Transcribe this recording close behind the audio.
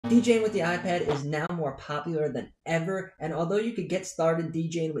DJing with the iPad is now more popular than ever, and although you could get started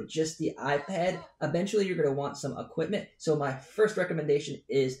DJing with just the iPad, eventually you're going to want some equipment. So my first recommendation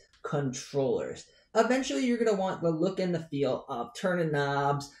is controllers. Eventually you're going to want the look and the feel of turning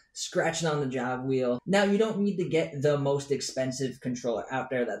knobs, scratching on the jog wheel. Now, you don't need to get the most expensive controller out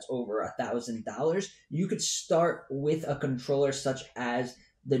there that's over $1,000. You could start with a controller such as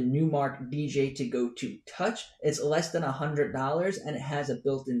the Newmark DJ2Go2 Touch. It's less than $100 and it has a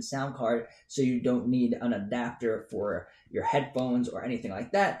built-in sound card, so you don't need an adapter for your headphones or anything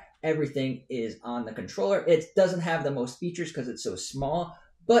like that. Everything is on the controller. It doesn't have the most features because it's so small,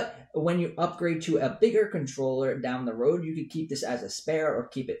 but when you upgrade to a bigger controller down the road, you could keep this as a spare or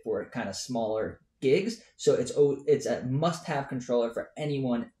keep it for kind of smaller gigs. So it's a must-have controller for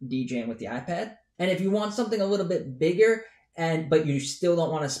anyone DJing with the iPad. And if you want something a little bit bigger, but you still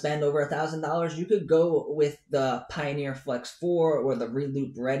don't want to spend over $1,000, you could go with the Pioneer Flex 4 or the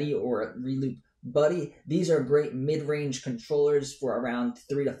Reloop Ready or Reloop Buddy. These are great mid-range controllers for around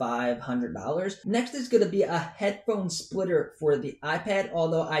 $300 to $500. Next is going to be a headphone splitter for the iPad,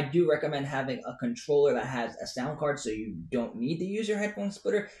 although I do recommend having a controller that has a sound card so you don't need to use your headphone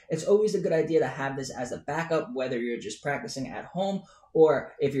splitter. It's always a good idea to have this as a backup, whether you're just practicing at home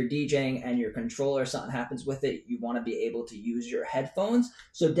or if you're DJing and your controller, something happens with it, you want to be able to use your headphones.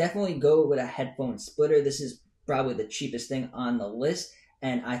 So definitely go with a headphone splitter. This is probably the cheapest thing on the list,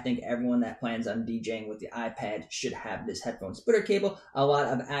 and I think everyone that plans on DJing with the iPad should have this headphone splitter cable. A lot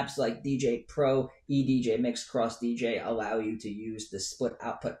of apps like DJ Pro, eDJ Mix, Cross DJ allow you to use the split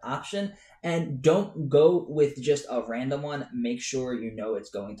output option. And don't go with just a random one. Make sure you know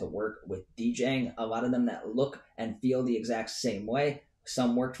it's going to work with DJing. A lot of them that look and feel the exact same way.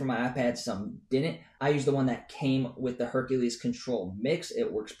 Some worked for my iPad, some didn't. I used the one that came with the Hercules Control Mix.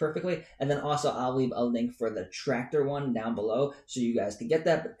 It works perfectly. And then also I'll leave a link for the Tractor one down below so you guys can get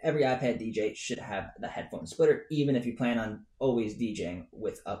that. But every iPad DJ should have the headphone splitter, even if you plan on always DJing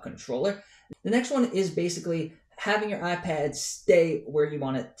with a controller. The next one is basically having your iPad stay where you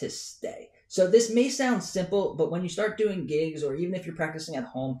want it to stay. So this may sound simple, but when you start doing gigs or even if you're practicing at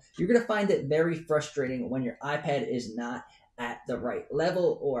home, you're going to find it very frustrating when your iPad is not at the right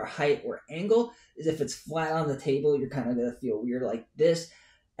level or height or angle. If it's flat on the table, you're kind of going to feel weird like this.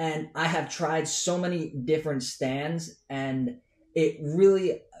 And I have tried so many different stands, and it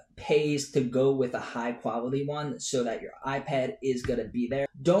really pays to go with a high quality one so that your iPad is going to be there.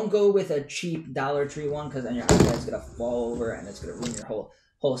 Don't go with a cheap Dollar Tree one because then your iPad's going to fall over and it's going to ruin your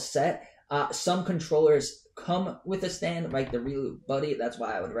whole set. Some controllers come with a stand, like the Reloop Buddy. That's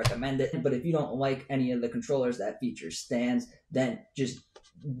why I would recommend it. But if you don't like any of the controllers that feature stands, then just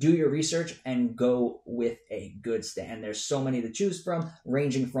do your research and go with a good stand. There's so many to choose from,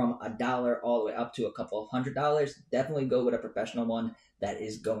 ranging from $1 all the way up to a couple of $100. Definitely go with a professional one that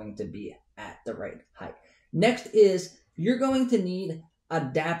is going to be at the right height. Next is you're going to need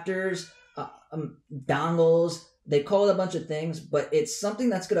adapters, dongles. They call it a bunch of things, but it's something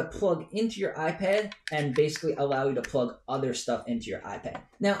that's going to plug into your iPad and basically allow you to plug other stuff into your iPad.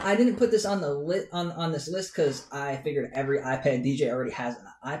 Now, I didn't put this on the on this list because I figured every iPad DJ already has an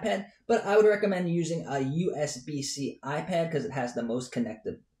iPad, but I would recommend using a USB-C iPad because it has the most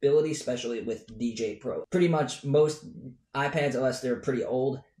connectability, especially with DJ Pro. Pretty much most iPads, unless they're pretty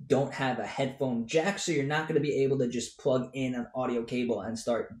old, don't have a headphone jack, so you're not going to be able to just plug in an audio cable and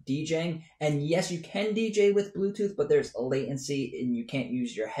start DJing. And yes, you can DJ with Bluetooth, but there's latency and you can't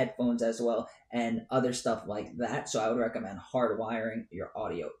use your headphones as well and other stuff like that. So I would recommend hardwiring your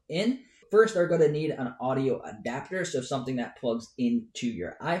audio in. First, are going to need an audio adapter, so something that plugs into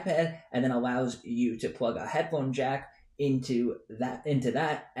your iPad and then allows you to plug a headphone jack into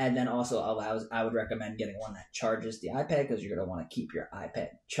that, and then also allows, I would recommend getting one that charges the iPad because you're going to want to keep your iPad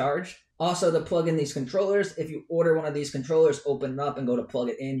charged. Also, to plug in these controllers, if you order one of these controllers, open it up and go to plug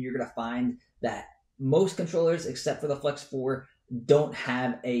it in, you're going to find that most controllers, except for the Flex 4, don't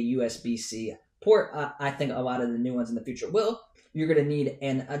have a USB-C port. I think a lot of the new ones in the future will. You're going to need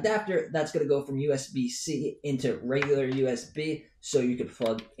an adapter that's going to go from USB-C into regular USB so you can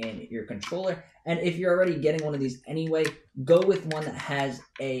plug in your controller. And if you're already getting one of these anyway, go with one that has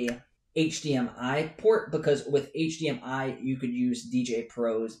a HDMI port, because with HDMI, you could use DJ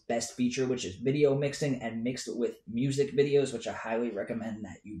Pro's best feature, which is video mixing, and mixed with music videos, which I highly recommend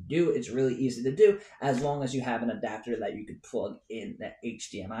that you do. It's really easy to do as long as you have an adapter that you could plug in that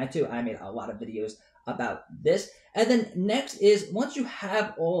HDMI to. I made a lot of videos about this. And then next is, once you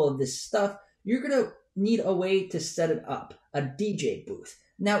have all of this stuff, you're going to need a way to set it up, a DJ booth.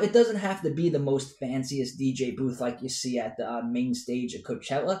 Now, it doesn't have to be the most fanciest DJ booth like you see at the main stage at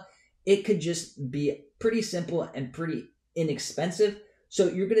Coachella. It could just be pretty simple and pretty inexpensive. So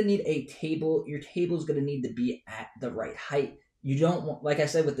you're going to need a table. Your table is going to need to be at the right height. You don't want, like I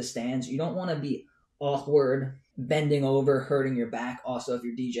said with the stands, you don't want to be awkward, bending over, hurting your back. Also, if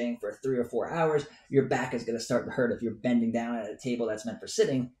you're DJing for 3 or 4 hours, your back is going to start to hurt if you're bending down at a table that's meant for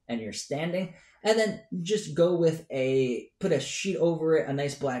sitting and you're standing. And then just go with put a sheet over it, a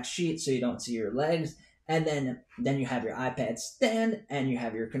nice black sheet so you don't see your legs. And then you have your iPad stand and you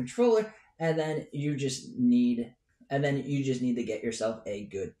have your controller, and then you just need to get yourself a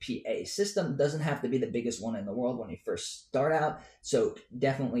good PA system. It doesn't have to be the biggest one in the world when you first start out. So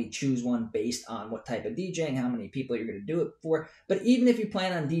definitely choose one based on what type of DJing, how many people you're going to do it for. But even if you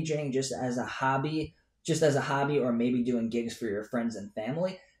plan on DJing just as a hobby, or maybe doing gigs for your friends and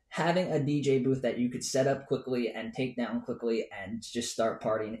family, having a DJ booth that you could set up quickly and take down quickly and just start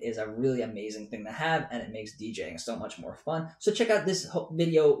partying is a really amazing thing to have, and it makes DJing so much more fun. So check out this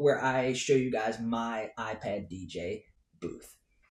video where I show you guys my iPad DJ booth.